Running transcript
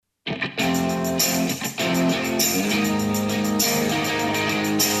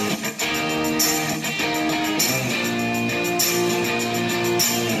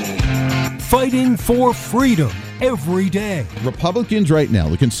fighting for freedom every day. Republicans right now,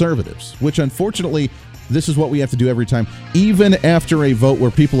 the conservatives, which unfortunately, this is what we have to do every time, even after a vote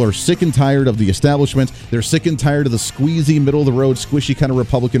where people are sick and tired of the establishment, they're sick and tired of the squeezy, middle-of-the-road, squishy kind of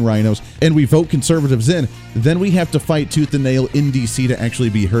Republican rhinos, and we vote conservatives in, then we have to fight tooth and nail in D.C. to actually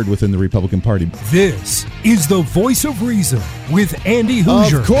be heard within the Republican Party. This is the Voice of Reason with Andy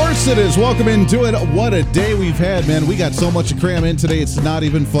Hoosier. Of course it is. Welcome into it. What a day we've had, man. We got so much to cram in today, it's not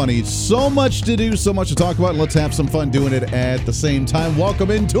even funny. So much to do, so much to talk about. Let's have some fun doing it at the same time.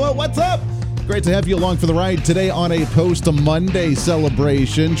 Welcome into it. What's up? Great to have you along for the ride today on a post-Monday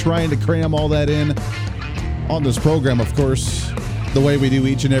celebration, trying to cram all that in on this program, of course, the way we do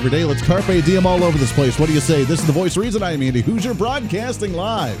each and every day. Let's carpe diem all over this place. What do you say? This is the Voice of Reason. I'm Andy Hoosier, broadcasting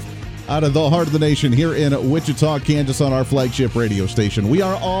live out of the heart of the nation here in Wichita, Kansas, on our flagship radio station. We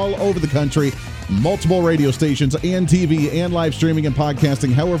are all over the country, multiple radio stations and TV and live streaming and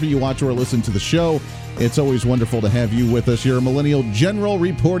podcasting, however you watch or listen to the show. It's always wonderful to have you with us. You're a millennial general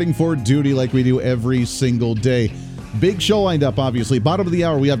reporting for duty like we do every single day. Big show lined up, obviously. Bottom of the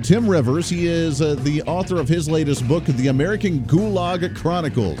hour, we have Tim Rivers. He is the author of his latest book, The American Gulag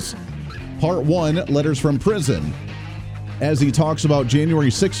Chronicles. Part 1, Letters from Prison, as he talks about January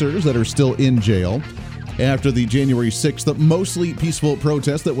 6ers that are still in jail after the January 6th mostly peaceful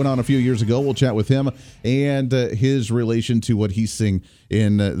protest that went on a few years ago. We'll chat with him and his relation to what he's seeing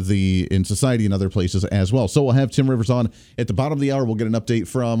in society and other places as well. So we'll have Tim Rivers on at the bottom of the hour. We'll get an update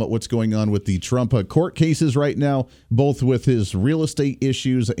from what's going on with the Trump court cases right now, both with his real estate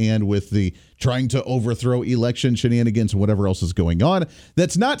issues and with the trying to overthrow election shenanigans and whatever else is going on.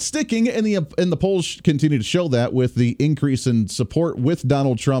 That's not sticking, and the polls continue to show that, with the increase in support with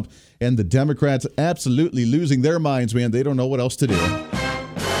Donald Trump and the Democrats absolutely losing their minds, man. They don't know what else to do.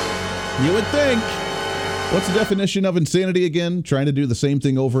 You would think. What's the definition of insanity again? Trying to do the same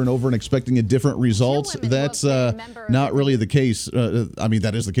thing over and over and expecting a different result? That's not really the case. I mean,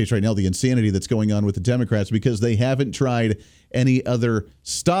 that is the case right now, the insanity that's going on with the Democrats, because they haven't tried any other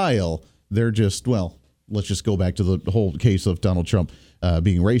style. They're just, well, let's just go back to the whole case of Donald Trump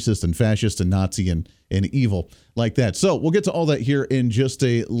being racist and fascist and Nazi and evil like that. So we'll get to all that here in just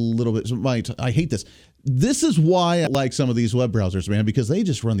a little bit. I hate this. This is why I like some of these web browsers, man, because they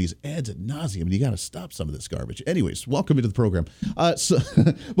just run these ads ad nauseum, and you got to stop some of this garbage. Anyways, welcome into the program. So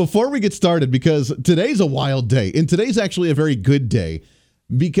before we get started, because today's a wild day, and today's actually a very good day,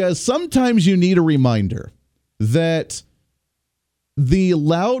 because sometimes you need a reminder that the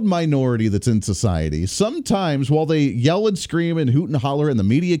loud minority that's in society, sometimes while they yell and scream and hoot and holler and the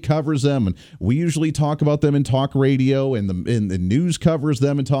media covers them, and we usually talk about them in talk radio and the news covers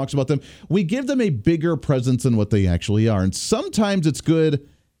them and talks about them, we give them a bigger presence than what they actually are. And sometimes it's good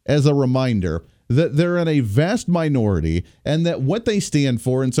as a reminder that they're in a vast minority and that what they stand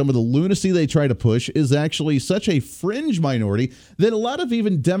for and some of the lunacy they try to push is actually such a fringe minority that a lot of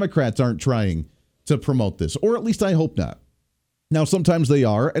even Democrats aren't trying to promote this, or at least I hope not. Now, sometimes they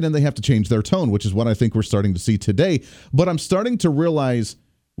are, and then they have to change their tone, which is what I think we're starting to see today. But I'm starting to realize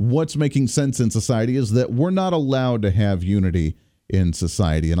what's making sense in society is that we're not allowed to have unity in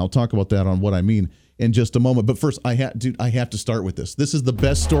society. And I'll talk about that on what I mean in just a moment. But first, I have to start with this. This is the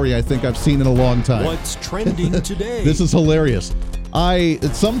best story I think I've seen in a long time. What's trending today? This is hilarious.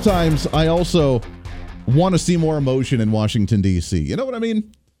 Sometimes I also want to see more emotion in Washington, D.C. You know what I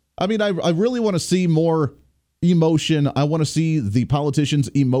mean? I really want to see more emotion. I want to see the politicians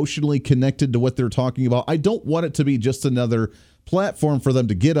emotionally connected to what they're talking about. I don't want it to be just another platform for them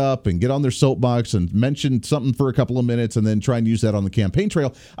to get up and get on their soapbox and mention something for a couple of minutes and then try and use that on the campaign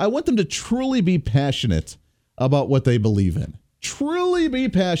trail. I want them to truly be passionate about what they believe in. Truly be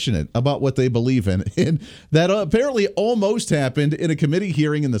passionate about what they believe in. And that apparently almost happened in a committee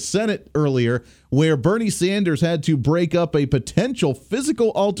hearing in the Senate earlier, where Bernie Sanders had to break up a potential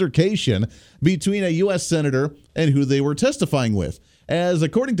physical altercation between a U.S. senator and who they were testifying with. As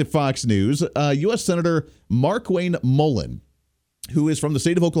according to Fox News, U.S. Senator Markwayne Mullin, who is from the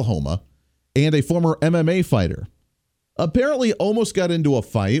state of Oklahoma and a former MMA fighter, apparently almost got into a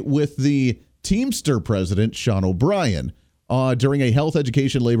fight with the Teamster president, Sean O'Brien, during a Health,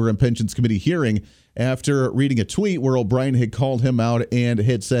 Education, Labor, and Pensions Committee hearing after reading a tweet where O'Brien had called him out and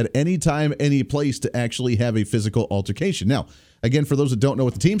had said anytime, any place to actually have a physical altercation. Now, again, for those that don't know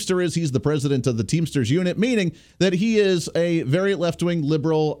what the Teamster is, he's the president of the Teamsters unit, meaning that he is a very left-wing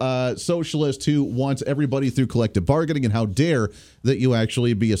liberal socialist who wants everybody through collective bargaining, and how dare that you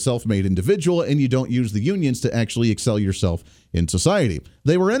actually be a self-made individual and you don't use the unions to actually excel yourself in society.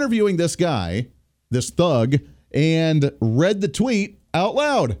 They were interviewing this guy, this thug, and read the tweet out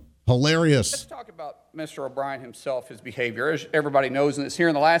loud. Hilarious. Let's talk about Mr. O'Brien himself, his behavior. As everybody knows, and it's here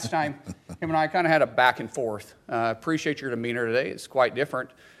in the last time, him and I kind of had a back and forth. Appreciate your demeanor today. It's quite different.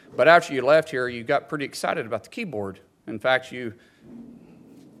 But after you left here, you got pretty excited about the keyboard. In fact, you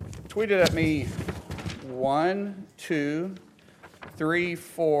tweeted at me 1, 2, 3,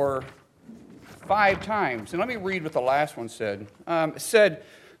 4, 5 times. And let me read what the last one said. It said,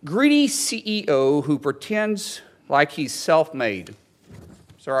 greedy CEO who pretends like he's self-made.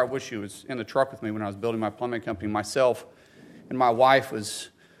 Sir, I wish you was in the truck with me when I was building my plumbing company. Myself and my wife was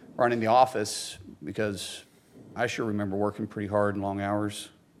running the office because I sure remember working pretty hard and long hours.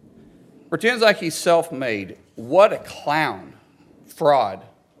 Pretends like he's self-made. What a clown. Fraud.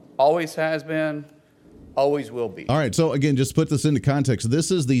 Always has been, always will be. All right, so again, just put this into context.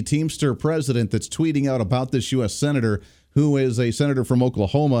 This is the Teamster president that's tweeting out about this U.S. senator who is a senator from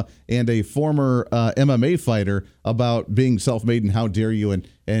Oklahoma and a former MMA fighter about being self-made and how dare you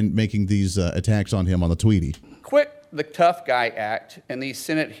and making these attacks on him on the Tweety. Quit the tough guy act in these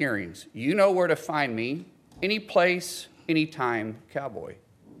Senate hearings. You know where to find me. Any place, anytime, cowboy.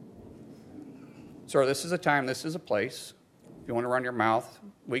 Sir, this is a time, this is a place. If you want to run your mouth,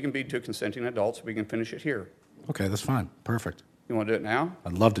 we can be two consenting adults. We can finish it here. Okay, that's fine. Perfect. You want to do it now?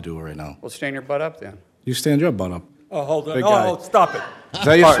 I'd love to do it right now. Well, stand your butt up then. You stand your butt up. Oh, hold on. Big Oh, guy. stop it. Is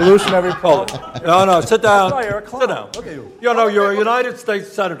that your solution every Hold it. No, sit down. Sit down. Look at you. You know, you're a United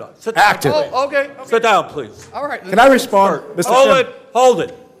States Senator. Sit down. Active. Oh, okay. Sit down, please. All right. Can I respond, Mr. Hold Chairman? it. Hold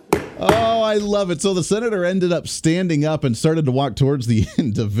it. Oh, I love it. So the senator ended up standing up and started to walk towards the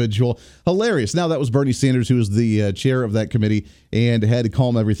individual. Hilarious. Now, that was Bernie Sanders, who was the chair of that committee and had to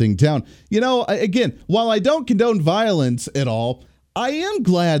calm everything down. You know, again, while I don't condone violence at all, I am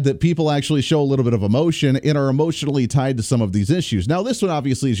glad that people actually show a little bit of emotion and are emotionally tied to some of these issues. Now, this one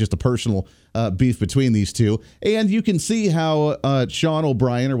obviously is just a personal beef between these two, and you can see how Sean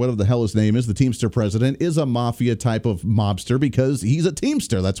O'Brien, or whatever the hell his name is, the Teamster president, is a mafia type of mobster because he's a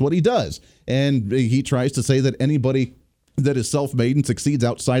Teamster. That's what he does. And he tries to say that anybody that is self-made and succeeds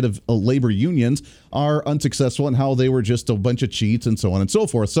outside of labor unions are unsuccessful and how they were just a bunch of cheats and so on and so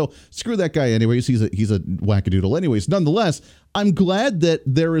forth. So screw that guy anyways. He's a wackadoodle anyways. Nonetheless, I'm glad that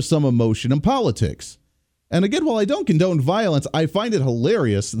there is some emotion in politics. And again, while I don't condone violence, I find it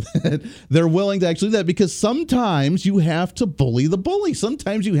hilarious that they're willing to actually do that because sometimes you have to bully the bully.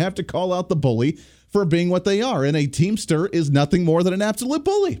 Sometimes you have to call out the bully for being what they are. And a Teamster is nothing more than an absolute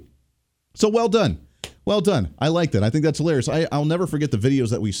bully. So well done. Well done. I like that. I think that's hilarious. I'll never forget the videos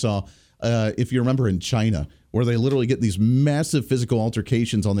that we saw, if you remember, in China, where they literally get these massive physical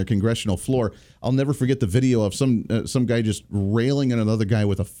altercations on their congressional floor. I'll never forget the video of some guy just railing at another guy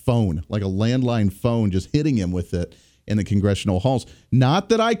with a phone, like a landline phone, just hitting him with it in the congressional halls. Not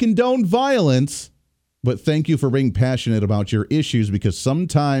that I condone violence, but thank you for being passionate about your issues, because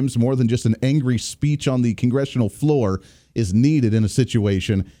sometimes more than just an angry speech on the congressional floor is needed in a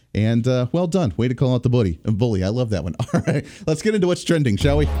situation. And well done. Way to call out the bully. I love that one. All right, let's get into what's trending,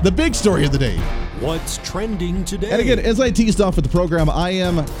 shall we? The big story of the day. What's trending today? And again, as I teased off at the program, I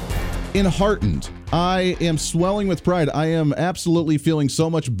am enheartened. I am swelling with pride. I am absolutely feeling so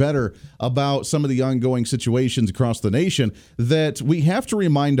much better about some of the ongoing situations across the nation that we have to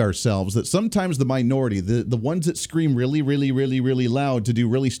remind ourselves that sometimes the minority, the ones that scream really, really, really, really loud to do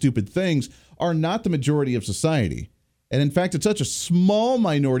really stupid things, are not the majority of society. And in fact, it's such a small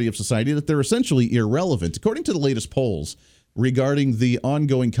minority of society that they're essentially irrelevant. According to the latest polls regarding the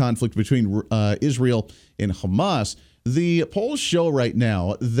ongoing conflict between Israel and Hamas, the polls show right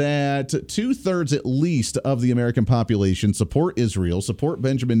now that 2/3 at least of the American population support Israel, support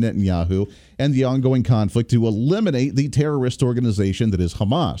Benjamin Netanyahu, and the ongoing conflict to eliminate the terrorist organization that is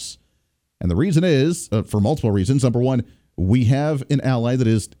Hamas. And the reason is, for multiple reasons. Number one, we have an ally that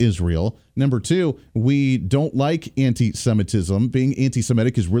is Israel. Number two, we don't like anti-Semitism. Being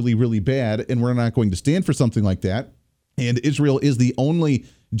anti-Semitic is really, really bad, and we're not going to stand for something like that. And Israel is the only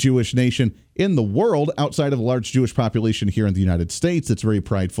Jewish nation in the world outside of a large Jewish population here in the United States. It's very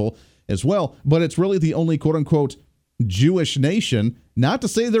prideful as well, but it's really the only quote-unquote Jewish nation. Not to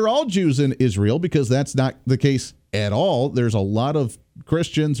say they're all Jews in Israel, because that's not the case at all. There's a lot of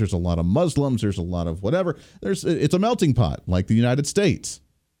Christians, there's a lot of Muslims, there's a lot of whatever. It's a melting pot like the United States.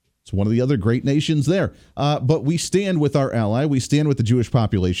 It's one of the other great nations there. But we stand with our ally, we stand with the Jewish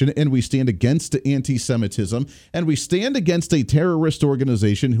population, and we stand against anti-Semitism, and we stand against a terrorist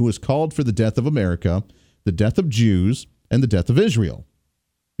organization who has called for the death of America, the death of Jews, and the death of Israel,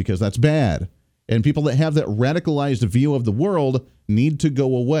 because that's bad. And people that have that radicalized view of the world need to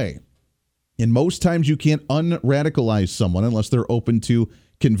go away. And most times you can't unradicalize someone unless they're open to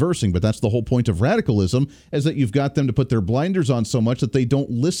conversing, but that's the whole point of radicalism, is that you've got them to put their blinders on so much that they don't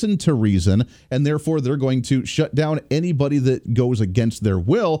listen to reason, and therefore they're going to shut down anybody that goes against their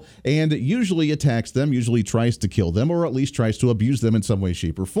will and usually attacks them, usually tries to kill them, or at least tries to abuse them in some way,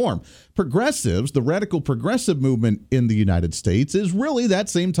 shape, or form. Progressives, the radical progressive movement in the United States, is really that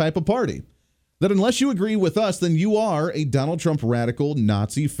same type of party. That unless you agree with us, then you are a Donald Trump radical,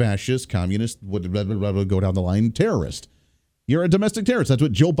 Nazi, fascist, communist, go down the line, terrorist. You're a domestic terrorist. That's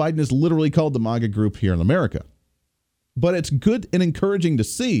what Joe Biden has literally called the MAGA group here in America. But it's good and encouraging to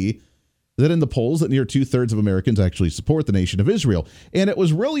see that in the polls that near 2/3 of Americans actually support the nation of Israel. And it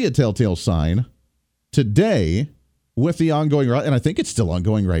was really a telltale sign today with the ongoing, and I think it's still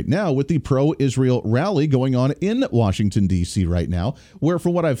ongoing right now, with the pro-Israel rally going on in Washington, D.C. right now, where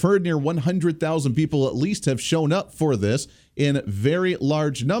from what I've heard, near 100,000 people at least have shown up for this in very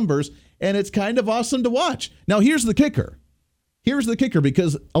large numbers, and it's kind of awesome to watch. Now, here's the kicker.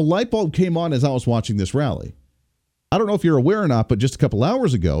 Because a light bulb came on as I was watching this rally. I don't know if you're aware or not, but just a couple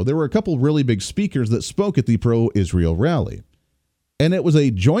hours ago, there were a couple really big speakers that spoke at the pro-Israel rally. And it was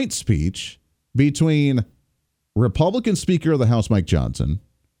a joint speech between Republican Speaker of the House, Mike Johnson,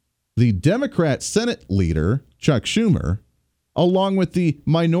 the Democrat Senate leader, Chuck Schumer, along with the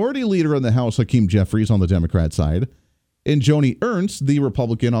minority leader in the House, Hakeem Jeffries, on the Democrat side, and Joni Ernst, the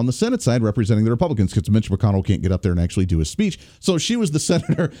Republican on the Senate side, representing the Republicans, because Mitch McConnell can't get up there and actually do his speech. So she was the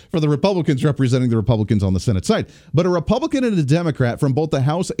senator for the Republicans representing the Republicans on the Senate side. But a Republican and a Democrat from both the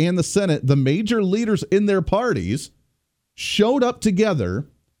House and the Senate, the major leaders in their parties, showed up together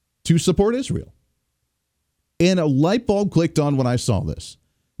to support Israel. And a light bulb clicked on when I saw this.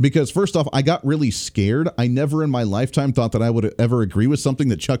 Because first off, I got really scared. I never in my lifetime thought that I would ever agree with something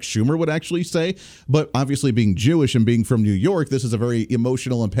that Chuck Schumer would actually say. But obviously being Jewish and being from New York, this is a very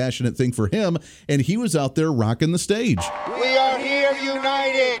emotional and passionate thing for him. And he was out there rocking the stage. We are here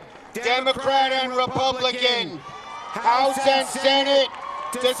united, Democrat and Republican, House and Senate,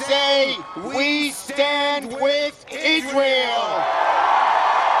 to say we stand with Israel.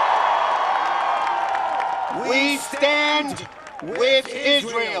 We stand with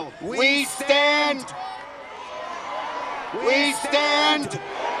Israel. We stand. We stand.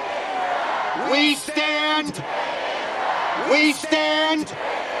 We stand. We stand.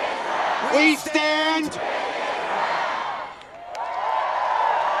 We stand.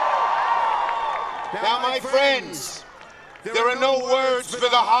 Now, my friends, there are no words for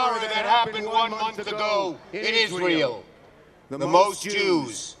the horror that happened 1 month ago in Israel. The most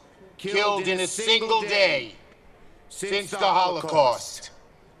Jews killed in a single day since the Holocaust.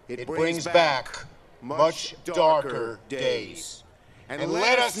 It brings back much darker days. And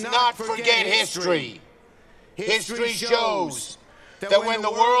let us not forget history. History shows that when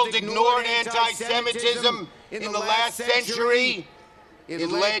the world ignored anti-Semitism in the last century, it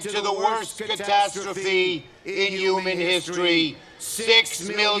led to the worst catastrophe in human history: 6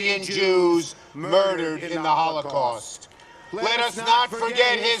 million Jews murdered in the Holocaust. Let us not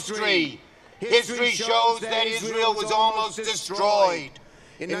forget history. History shows that Israel was almost destroyed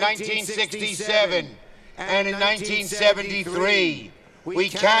in 1967 and in 1973. We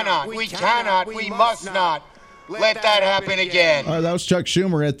cannot, we must not let that happen again. All right, that was Chuck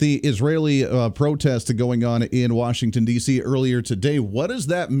Schumer at the Israeli protest going on in Washington, D.C. earlier today. What does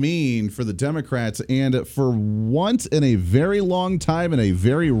that mean for the Democrats? And for once in a very long time, and a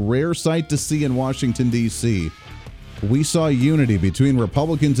very rare sight to see in Washington, D.C., we saw unity between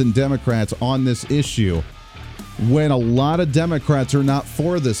Republicans and Democrats on this issue. When a lot of Democrats are not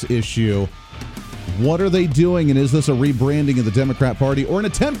for this issue, what are they doing? And is this a rebranding of the Democrat Party or an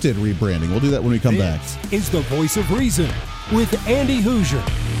attempted rebranding? We'll do that when we come back. This is the Voice of Reason with Andy Hoosier.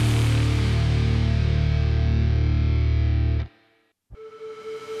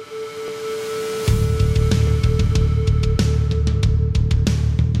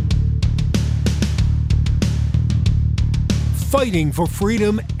 Fighting for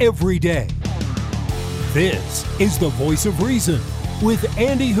freedom every day. This is the Voice of Reason with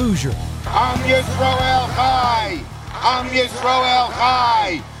Andy Hoosier. Am Yisrael Chai! Am Yisrael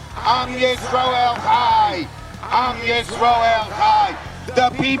Chai! Am Yisrael Chai! Am Yisrael Chai!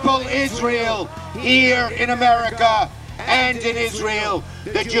 The people Israel here in America and in Israel,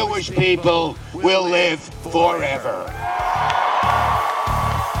 the Jewish people will live forever.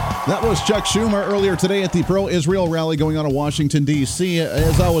 That was Chuck Schumer earlier today at the pro-Israel rally going on in Washington, D.C.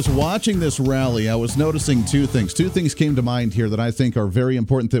 As I was watching this rally, I was noticing two things. Two things came to mind here that I think are very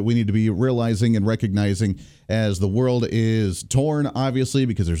important that we need to be realizing and recognizing as the world is torn, obviously,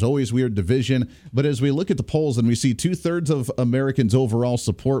 because there's always weird division. But as we look at the polls and we see 2/3 of Americans overall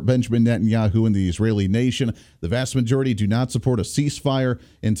support Benjamin Netanyahu and the Israeli nation, the vast majority do not support a ceasefire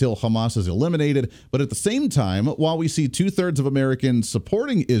until Hamas is eliminated. But at the same time, while we see 2/3 of Americans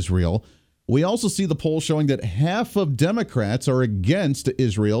supporting Israel, we also see the poll showing that half of Democrats are against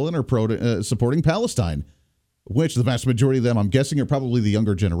Israel and are supporting Palestine, which the vast majority of them, I'm guessing, are probably the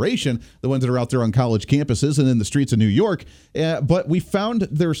younger generation, the ones that are out there on college campuses and in the streets of New York. But we found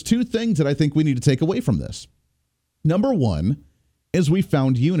there's two things that I think we need to take away from this. Number one is we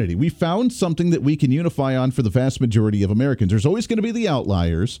found unity. We found something that we can unify on for the vast majority of Americans. There's always going to be the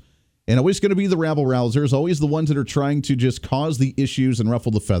outliers, and always going to be the rabble-rousers, always the ones that are trying to just cause the issues and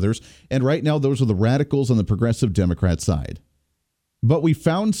ruffle the feathers. And right now, those are the radicals on the progressive Democrat side. But we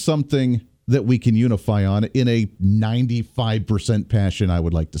found something that we can unify on in a 95% passion, I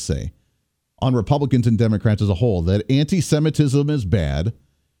would like to say, on Republicans and Democrats as a whole, that anti-Semitism is bad,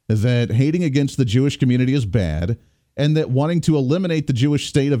 that hating against the Jewish community is bad, and that wanting to eliminate the Jewish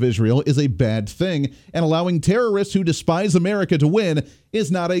state of Israel is a bad thing, and allowing terrorists who despise America to win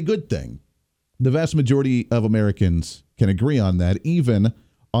is not a good thing. The vast majority of Americans can agree on that, even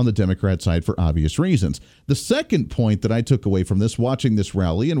on the Democrat side, for obvious reasons. The second point that I took away from this, watching this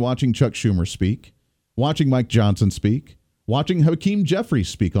rally and watching Chuck Schumer speak, watching Mike Johnson speak, watching Hakeem Jeffries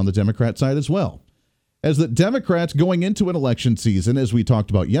speak on the Democrat side as well, as the Democrats going into an election season, as we talked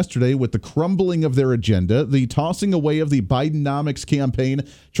about yesterday, with the crumbling of their agenda, the tossing away of the Bidenomics campaign,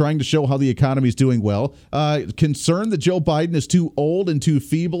 trying to show how the economy is doing well, concerned that Joe Biden is too old and too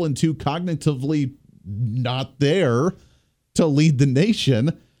feeble and too cognitively not there to lead the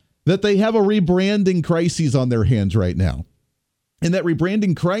nation, that they have a rebranding crisis on their hands right now. And that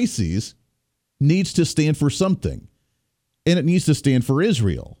rebranding crisis needs to stand for something. And it needs to stand for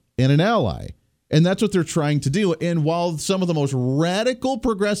Israel and an ally. And that's what they're trying to do. And while some of the most radical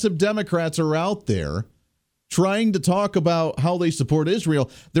progressive Democrats are out there trying to talk about how they support Israel,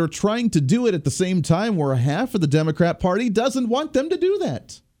 they're trying to do it at the same time where half of the Democrat Party doesn't want them to do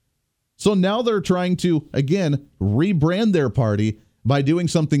that. So now they're trying to, again, rebrand their party by doing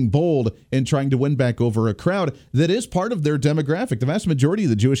something bold and trying to win back over a crowd that is part of their demographic. The vast majority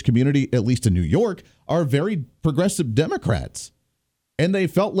of the Jewish community, at least in New York, are very progressive Democrats. And they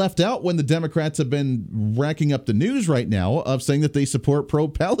felt left out when the Democrats have been racking up the news right now of saying that they support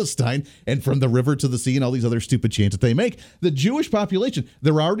pro-Palestine and from the river to the sea and all these other stupid chants that they make. The Jewish population,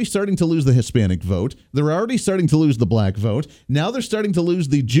 they're already starting to lose the Hispanic vote. They're already starting to lose the black vote. Now they're starting to lose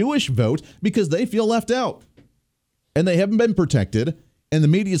the Jewish vote because they feel left out. And they haven't been protected. And the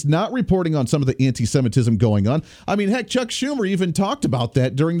media is not reporting on some of the anti-Semitism going on. I mean, heck, Chuck Schumer even talked about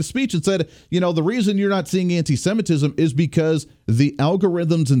that during the speech and said, you know, the reason you're not seeing anti-Semitism is because the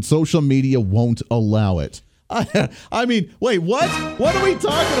algorithms and social media won't allow it. I mean, wait, what? What are we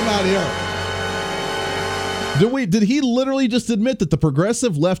talking about here? Did he literally just admit that the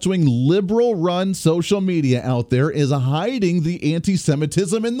progressive left-wing liberal-run social media out there is hiding the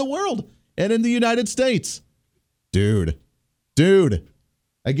anti-Semitism in the world and in the United States? Dude.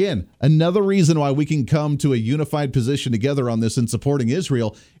 Again, another reason why we can come to a unified position together on this in supporting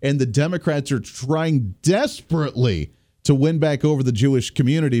Israel, and the Democrats are trying desperately to win back over the Jewish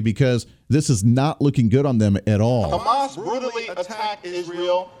community because this is not looking good on them at all. Hamas brutally attacked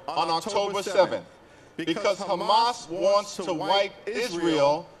Israel on October 7th because Hamas wants to wipe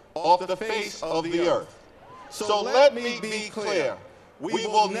Israel off the face of the earth. So let me be clear. We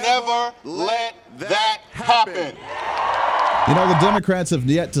will never let that happen. You know, the Democrats have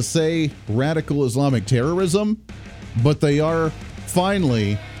yet to say radical Islamic terrorism, but they are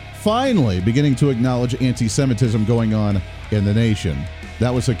finally beginning to acknowledge anti-Semitism going on in the nation.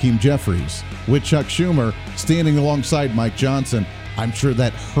 That was Hakeem Jeffries with Chuck Schumer standing alongside Mike Johnson. I'm sure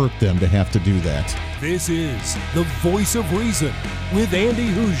that hurt them to have to do that. This is the Voice of Reason with Andy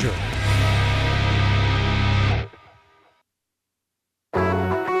Hoosier.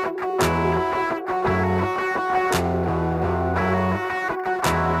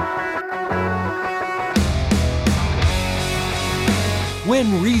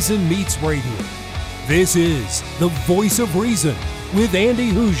 When Reason meets radio. This is the Voice of Reason with Andy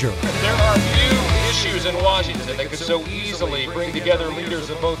Hoosier. There are few issues in Washington that could so easily bring together leaders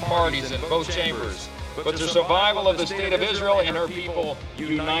of both parties in both chambers. But the survival of the state of Israel and her people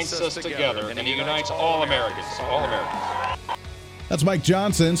unites us together, and it unites all Americans. All Americans. That's Mike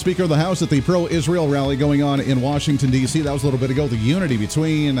Johnson, Speaker of the House at the pro-Israel rally going on in Washington, D.C. That was a little bit ago. The unity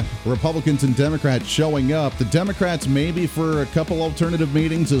between Republicans and Democrats showing up. The Democrats maybe for a couple alternative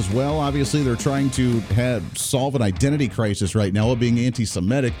meetings as well. Obviously, they're trying to solve an identity crisis right now of being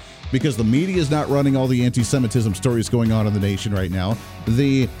anti-Semitic because the media is not running all the anti-Semitism stories going on in the nation right now.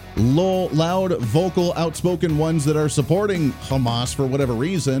 The loud, vocal, outspoken ones that are supporting Hamas for whatever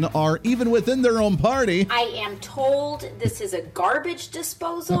reason are even within their own party. I am told this is a garbage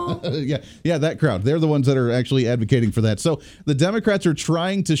disposal. Yeah, that crowd. They're the ones that are actually advocating for that. So the Democrats are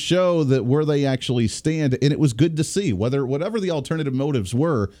trying to show that where they actually stand, and it was good to see. Whatever the alternative motives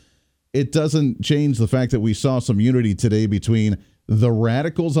were, it doesn't change the fact that we saw some unity today between the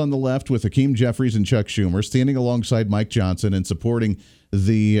radicals on the left with Hakeem Jeffries and Chuck Schumer standing alongside Mike Johnson and supporting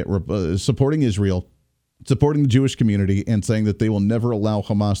Israel, supporting the Jewish community, and saying that they will never allow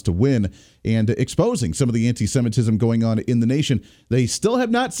Hamas to win, and exposing some of the anti-Semitism going on in the nation. They still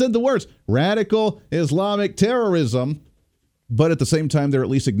have not said the words radical Islamic terrorism, but at the same time, they're at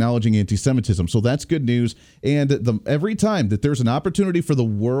least acknowledging anti-Semitism. So that's good news. And every time that there's an opportunity for the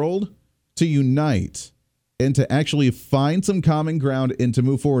world to unite and to actually find some common ground and to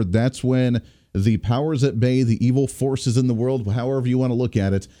move forward, that's when the powers at bay, the evil forces in the world, however you want to look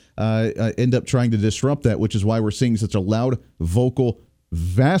at it, end up trying to disrupt that, which is why we're seeing such a loud, vocal,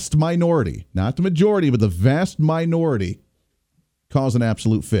 vast minority, not the majority, but the vast minority, cause an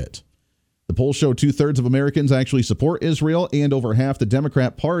absolute fit. The polls show 2/3 of Americans actually support Israel, and over half the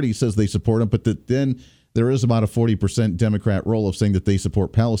Democrat Party says they support them, but then there is about a 40% Democrat roll of saying that they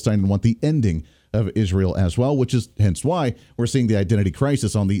support Palestine and want the ending of Israel as well, which is hence why we're seeing the identity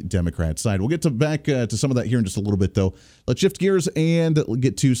crisis on the Democrat side. We'll get back to some of that here in just a little bit, though. Let's shift gears and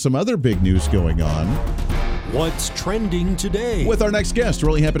get to some other big news going on. What's trending today? With our next guest.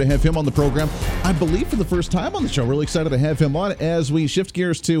 Really happy to have him on the program. I believe for the first time on the show. Really excited to have him on as we shift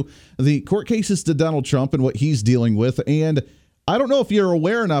gears to the court cases to Donald Trump and what he's dealing with. And I don't know if you're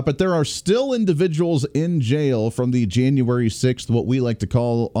aware or not, but there are still individuals in jail from the January 6th, what we like to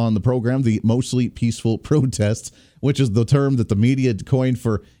call on the program, the mostly peaceful protests, which is the term that the media coined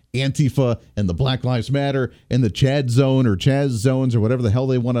for Antifa and the Black Lives Matter and the Chad zone or Chaz zones or whatever the hell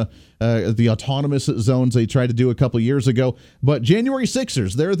they want to, the autonomous zones they tried to do a couple years ago. But January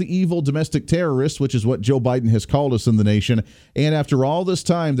 6ers, they're the evil domestic terrorists, which is what Joe Biden has called us in the nation. And after all this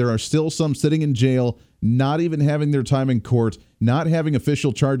time, there are still some sitting in jail, not even having their time in court, not having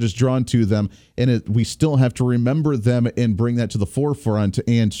official charges drawn to them. And we still have to remember them and bring that to the forefront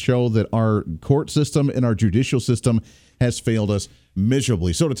and show that our court system and our judicial system has failed us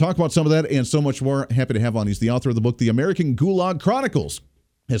miserably. So to talk about some of that and so much more, happy to have on. He's the author of the book, The American Gulag Chronicles.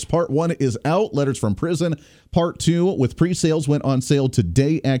 His part 1 is out, Letters from Prison. Part 2 with pre-sales went on sale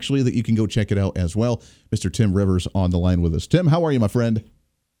today, actually, that you can go check it out as well. Mr. Tim Rivers on the line with us. Tim, how are you, my friend?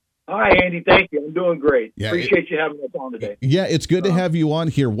 Hi, Andy. Thank you. I'm doing great. Appreciate you having us on today. Yeah, it's good to have you on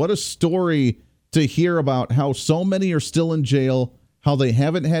here. What a story to hear about how so many are still in jail, how they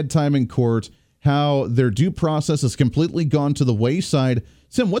haven't had time in court, how their due process has completely gone to the wayside.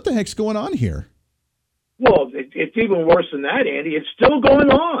 Tim, what the heck's going on here? Well, it's even worse than that, Andy. It's still going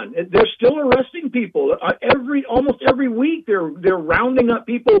on. They're still arresting people. Almost every week, they're rounding up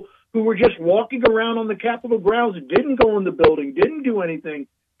people who were just walking around on the Capitol grounds, didn't go in the building, didn't do anything,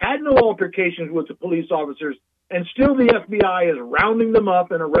 had no altercations with the police officers, and still the FBI is rounding them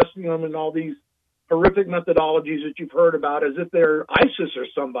up and arresting them in all these horrific methodologies that you've heard about, as if they're ISIS or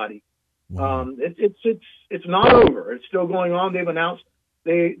somebody. Wow. It's not over. It's still going on. They've announced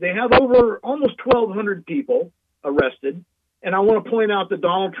they have over almost 1,200 people arrested, and I want to point out that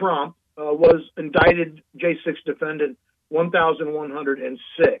Donald Trump was indicted J6 defendant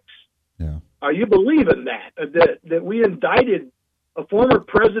 1,106. Yeah. Are you believing that we indicted a former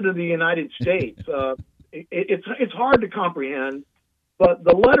president of the United States? It's hard to comprehend, but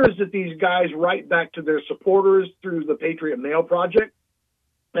the letters that these guys write back to their supporters through the Patriot Mail Project,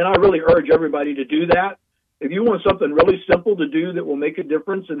 and I really urge everybody to do that. If you want something really simple to do that will make a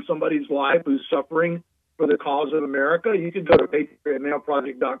difference in somebody's life who's suffering for the cause of America, you can go to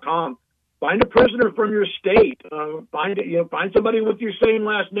patriotmailproject.com. Find a prisoner from your state. Find somebody with your same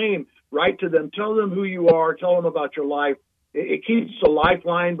last name. Write to them. Tell them who you are. Tell them about your life. It keeps the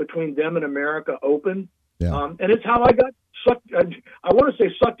lifeline between them and America open. Yeah. And it's how I got sucked. I want to say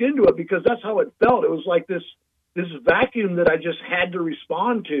sucked into it because that's how it felt. It was like this vacuum that I just had to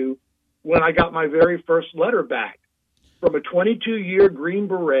respond to when I got my very first letter back from a 22-year Green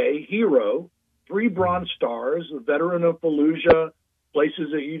Beret hero, 3 Bronze Stars, a veteran of Fallujah,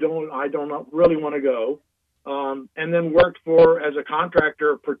 places that I don't really want to go, and then worked as a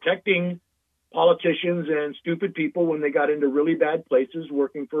contractor protecting politicians and stupid people when they got into really bad places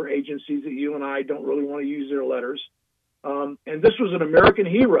working for agencies that you and I don't really want to use their letters. And this was an American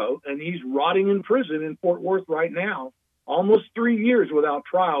hero, and he's rotting in prison in Fort Worth right now, almost 3 years without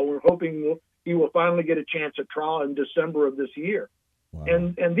trial. We're hoping he will finally get a chance at trial in December of this year. Wow.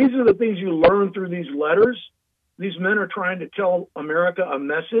 And these are the things you learn through these letters. These men are trying to tell America a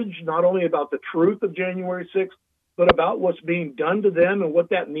message, not only about the truth of January 6th, but about what's being done to them and what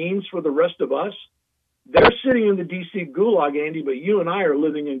that means for the rest of us. They're sitting in the D.C. Gulag, Andy, but you and I are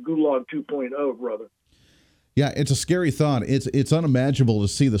living in Gulag 2.0, brother. Yeah, it's a scary thought. It's unimaginable to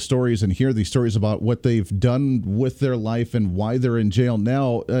see the stories and hear these stories about what they've done with their life and why they're in jail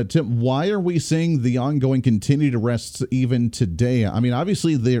now. Tim, why are we seeing the ongoing continued arrests even today? I mean,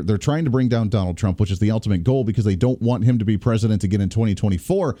 obviously they're trying to bring down Donald Trump, which is the ultimate goal because they don't want him to be president again in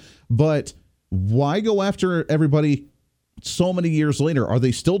 2024. But why go after everybody so many years later? Are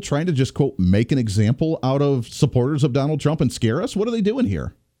they still trying to just, quote, make an example out of supporters of Donald Trump and scare us? What are they doing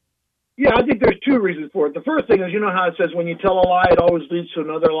here? Yeah, I think there's two reasons for it. The first thing is, you know how it says when you tell a lie, it always leads to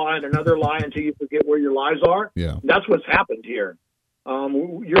another lie and another lie until you forget where your lies are. Yeah. That's what's happened here.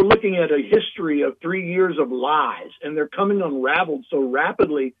 You're looking at a history of 3 years of lies, and they're coming unraveled so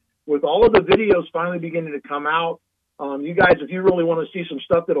rapidly with all of the videos finally beginning to come out. You guys, if you really want to see some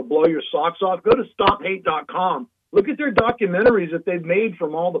stuff that'll blow your socks off, go to StopHate.com. Look at their documentaries that they've made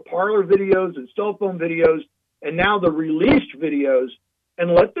from all the parlor videos and cell phone videos and now the released videos.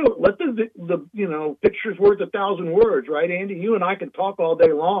 And let the picture's worth 1,000 words, right, Andy? You and I can talk all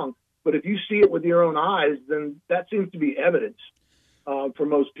day long, but if you see it with your own eyes, then that seems to be evidence for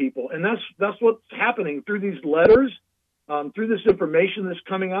most people. And that's what's happening through these letters, through this information that's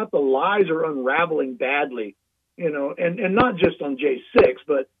coming out. The lies are unraveling badly, and not just on J6,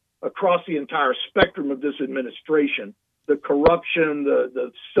 but across the entire spectrum of this administration. The corruption,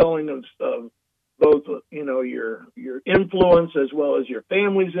 the selling of both, your influence as well as your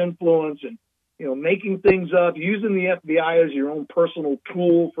family's influence and, making things up, using the FBI as your own personal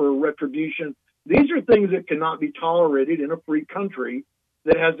tool for retribution. These are things that cannot be tolerated in a free country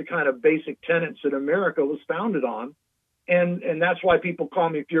that has the kind of basic tenets that America was founded on. And that's why people call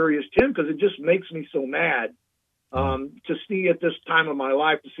me Furious Tim, because it just makes me so mad to see at this time of my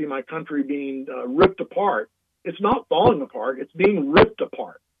life, to see my country being ripped apart. It's not falling apart. It's being ripped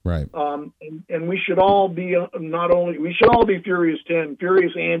apart. Right. And we should all be we should all be Furious Tim,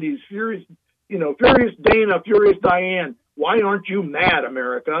 Furious Andy's, Furious Dana, Furious Diane. Why aren't you mad,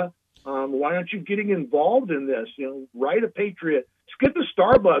 America? Why aren't you getting involved in this? Write a Patriot. Skip the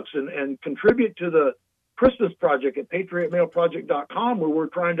Starbucks and contribute to the Christmas Project at patriotmailproject.com, where we're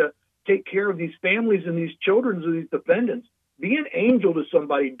trying to take care of these families and these children of these defendants. Be an angel to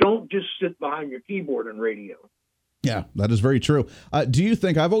somebody. Don't just sit behind your keyboard and radio. Yeah, that is very true. Do you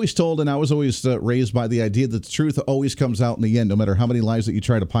think, I've always told, and I was always raised by the idea that the truth always comes out in the end, no matter how many lies that you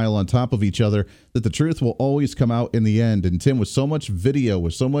try to pile on top of each other, that the truth will always come out in the end. And Tim, with so much video,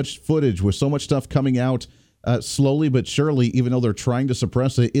 with so much footage, with so much stuff coming out slowly but surely, even though they're trying to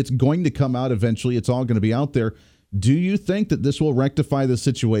suppress it, it's going to come out eventually. It's all going to be out there. Do you think that this will rectify the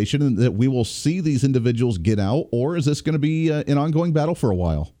situation and that we will see these individuals get out, or is this going to be an ongoing battle for a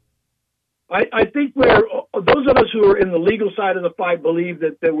while? I think those of us who are in the legal side of the fight believe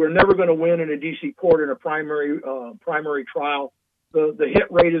that we're never going to win in a D.C. court in a primary trial. The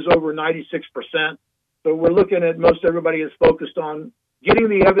hit rate is over 96%. So we're looking at, most everybody is focused on getting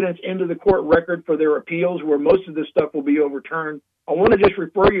the evidence into the court record for their appeals, where most of this stuff will be overturned. I want to just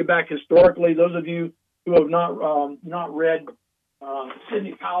refer you back historically. Those of you who have not read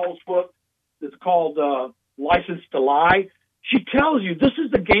Sidney Powell's book, that's called License to Lie. She tells you this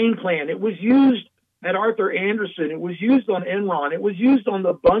is the game plan. It was used at Arthur Anderson. It was used on Enron. It was used on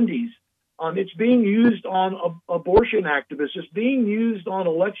the Bundys. It's being used on abortion activists. It's being used on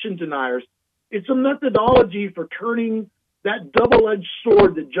election deniers. It's a methodology for turning that double-edged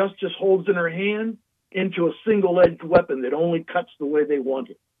sword that justice holds in her hand into a single-edged weapon that only cuts the way they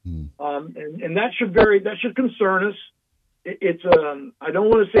want it. And that should concern us. It's I don't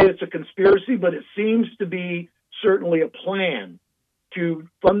want to say it's a conspiracy, but it seems to be certainly a plan to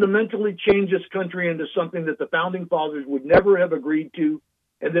fundamentally change this country into something that the founding fathers would never have agreed to,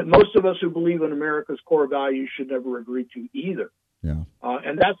 and that most of us who believe in America's core values should never agree to either. Yeah.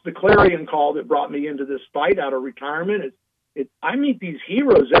 And that's the clarion call that brought me into this fight out of retirement. I meet these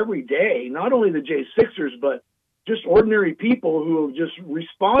heroes every day, not only the J6ers, but just ordinary people who have just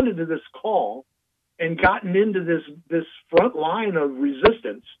responded to this call and gotten into this front line of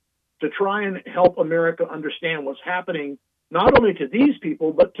resistance to try and help America understand what's happening, not only to these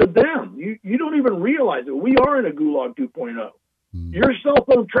people, but to them. You don't even realize it. We are in a Gulag 2.0. Your cell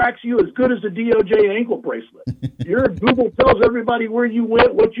phone tracks you as good as a DOJ ankle bracelet. Your Google tells everybody where you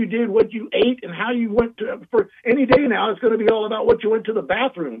went, what you did, what you ate, and how you went to. For any day now, it's going to be all about what you went to the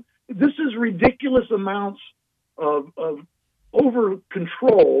bathroom. This is ridiculous amounts of over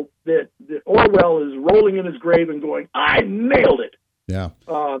control that Orwell is rolling in his grave and going, I nailed it. Yeah.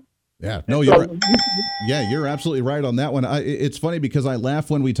 No, you're absolutely right on that one. It's funny because I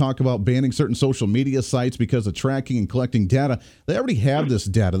laugh when we talk about banning certain social media sites because of tracking and collecting data. They already have this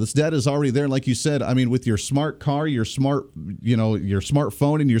data. This data is already there. Like you said, I mean, with your smart car, your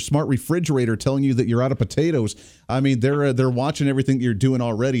smartphone, and your smart refrigerator telling you that you're out of potatoes. I mean, they're watching everything you're doing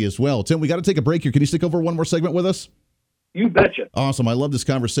already as well. Tim, we got to take a break here. Can you stick over one more segment with us? You betcha. Awesome. I love this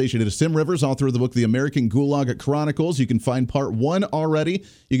conversation. It is Tim Rivers, author of the book, The American Gulag Chronicles. You can find part 1 already.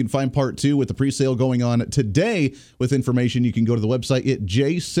 You can find part 2 with the pre-sale going on today. With information, you can go to the website at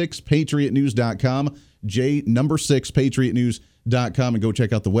j6patriotnews.com, j6patriotnews.com, and go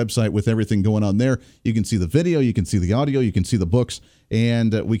check out the website with everything going on there. You can see the video, you can see the audio, you can see the books,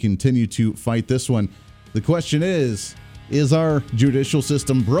 and we continue to fight this one. The question is our judicial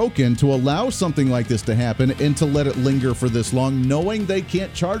system broken to allow something like this to happen and to let it linger for this long, knowing they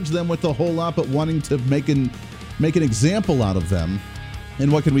can't charge them with a whole lot, but wanting to make an example out of them? And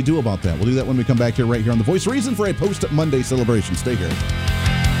what can we do about that? We'll do that when we come back here, right here on The Voice of Reason for a post-Monday celebration. Stay here.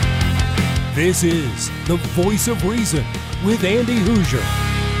 This is The Voice of Reason with Andy Hoosier.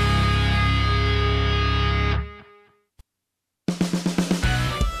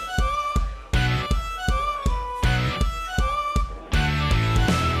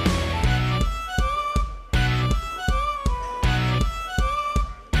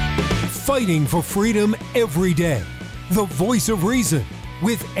 Fighting for freedom every day. The Voice of Reason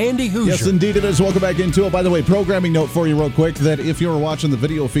with Andy Hoosier. Yes, indeed it is. Welcome back into it. By the way, programming note for you real quick that if you were watching the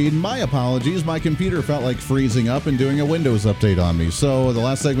video feed, my apologies. My computer felt like freezing up and doing a Windows update on me. So the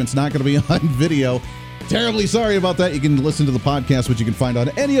last segment's not going to be on video. Terribly sorry about that. You can listen to the podcast, which you can find on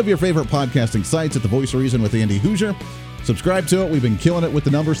any of your favorite podcasting sites at The Voice of Reason with Andy Hoosier. Subscribe to it. We've been killing it with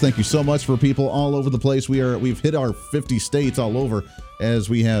the numbers. Thank you so much for people all over the place. We've hit our 50 states all over as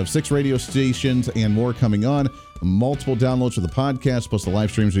we have 6 radio stations and more coming on. Multiple downloads for the podcast, plus the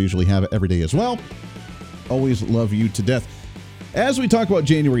live streams we usually have every day as well. Always love you to death. As we talk about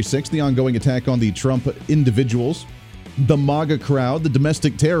January 6th, the ongoing attack on the Trump individuals, the MAGA crowd, the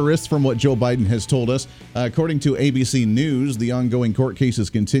domestic terrorists, from what Joe Biden has told us. According to ABC News, the ongoing court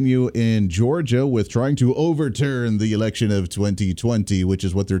cases continue in Georgia with trying to overturn the election of 2020, which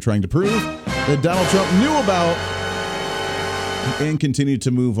is what they're trying to prove that Donald Trump knew about and continued to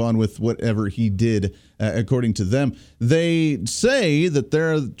move on with whatever he did, according to them. They say that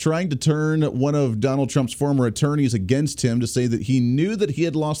they're trying to turn one of Donald Trump's former attorneys against him to say that he knew that he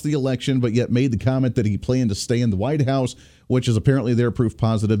had lost the election, but yet made the comment that he planned to stay in the White House, which is apparently their proof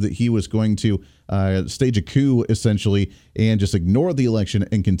positive that he was going to stage a coup, essentially, and just ignore the election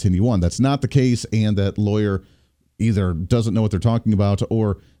and continue on. That's not the case, and that lawyer either doesn't know what they're talking about,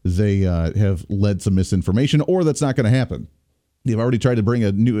 or they have led some misinformation, or that's not going to happen. They've already tried to bring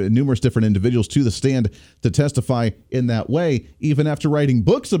numerous different individuals to the stand to testify in that way, even after writing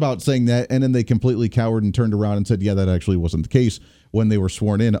books about saying that, and then they completely cowered and turned around and said, yeah, that actually wasn't the case when they were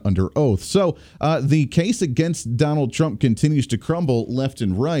sworn in under oath. So the case against Donald Trump continues to crumble left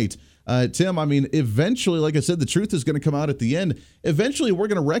and right. Tim, I mean, eventually, like I said, the truth is going to come out at the end. Eventually, we're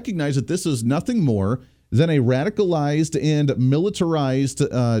going to recognize that this is nothing more than a radicalized and militarized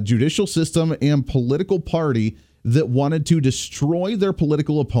judicial system and political party that wanted to destroy their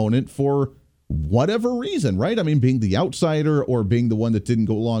political opponent for whatever reason, right? I mean, being the outsider or being the one that didn't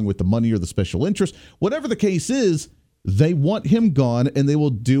go along with the money or the special interest, whatever the case is, they want him gone and they will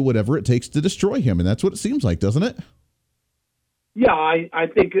do whatever it takes to destroy him. And that's what it seems like, doesn't it? Yeah, I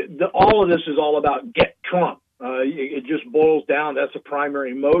think all of this is all about get Trump. It just boils down. That's a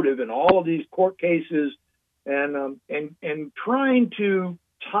primary motive in all of these court cases, and trying to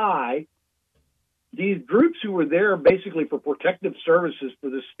tie these groups who were there basically for protective services for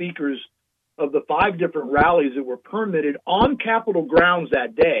the speakers of the 5 different rallies that were permitted on Capitol grounds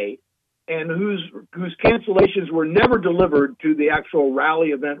that day, and whose cancellations were never delivered to the actual rally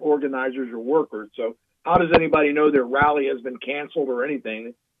event organizers or workers. So how does anybody know their rally has been canceled or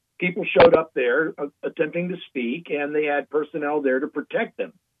anything? People showed up there attempting to speak, and they had personnel there to protect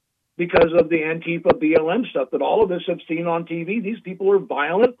them because of the Antifa BLM stuff that all of us have seen on TV. These people are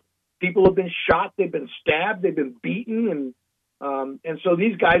violent. People have been shot, they've been stabbed, they've been beaten, and so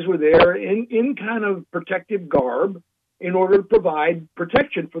these guys were there in kind of protective garb in order to provide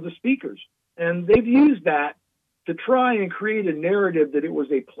protection for the speakers. And they've used that to try and create a narrative that it was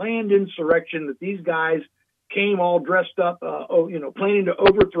a planned insurrection, that these guys came all dressed up, planning to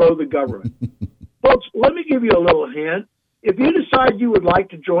overthrow the government. Folks, let me give you a little hint. If you decide you would like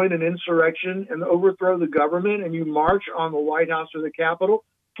to join an insurrection and overthrow the government and you march on the White House or the Capitol,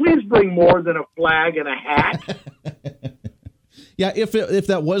 please bring more than a flag and a hat. Yeah, if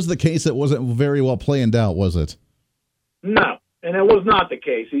that was the case, it wasn't very well planned out, was it? No, and it was not the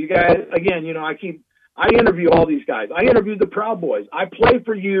case. So you guys, again, I interview all these guys. I interviewed the Proud Boys. I play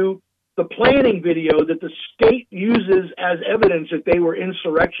for you the planning video that the state uses as evidence that they were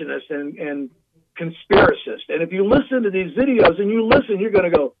insurrectionists and conspiracists. And if you listen to these videos and you're going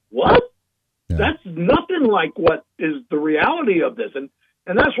to go, what? Yeah. That's nothing like what is the reality of this. And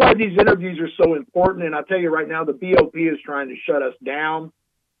that's why these interviews are so important. And I'll tell you right now, the BOP is trying to shut us down.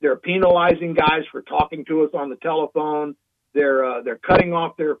 They're penalizing guys for talking to us on the telephone. They're cutting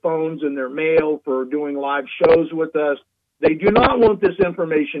off their phones and their mail for doing live shows with us. They do not want this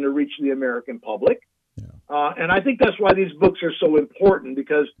information to reach the American public. Yeah. And I think that's why these books are so important,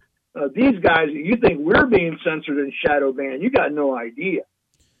 because these guys, you think we're being censored and shadow banned, you got no idea.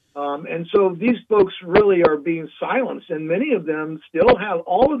 And so these folks really are being silenced, and many of them still have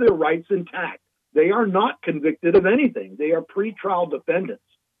all of their rights intact. They are not convicted of anything. They are pretrial defendants,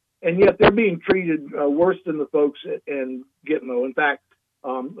 and yet they're being treated worse than the folks in Gitmo. In fact,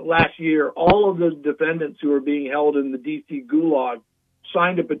 last year, all of the defendants who are being held in the D.C. Gulag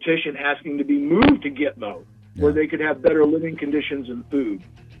signed a petition asking to be moved to Gitmo, where they could have better living conditions and food.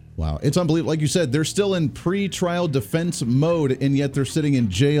 Wow, it's unbelievable. Like you said, they're still in pre-trial defense mode, and yet they're sitting in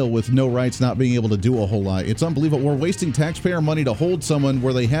jail with no rights, not being able to do a whole lot. It's unbelievable. We're wasting taxpayer money to hold someone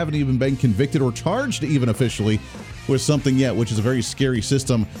where they haven't even been convicted or charged even officially with something yet, which is a very scary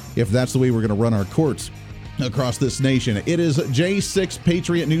system if that's the way we're going to run our courts across this nation. It is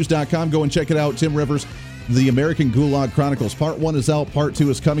j6patriotnews.com. Go and check it out. Tim Rivers, The American Gulag Chronicles. Part 1 is out. Part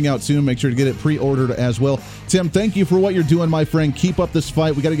 2 is coming out soon. Make sure to get it pre-ordered as well. Tim, thank you for what you're doing, my friend. Keep up this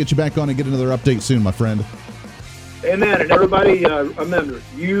fight. We got to get you back on and get another update soon, my friend. Amen. And everybody, remember,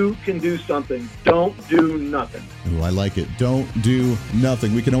 you can do something. Don't do nothing. Ooh, I like it. Don't do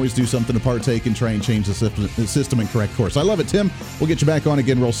nothing. We can always do something to partake and try and change the system and correct course. I love it, Tim. We'll get you back on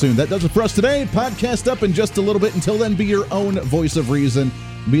again real soon. That does it for us today. Podcast up in just a little bit. Until then, be your own voice of reason.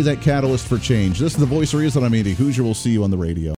 Be that catalyst for change. This is the Voice of Reason. I'm Andy Hoosier. We'll see you on the radio.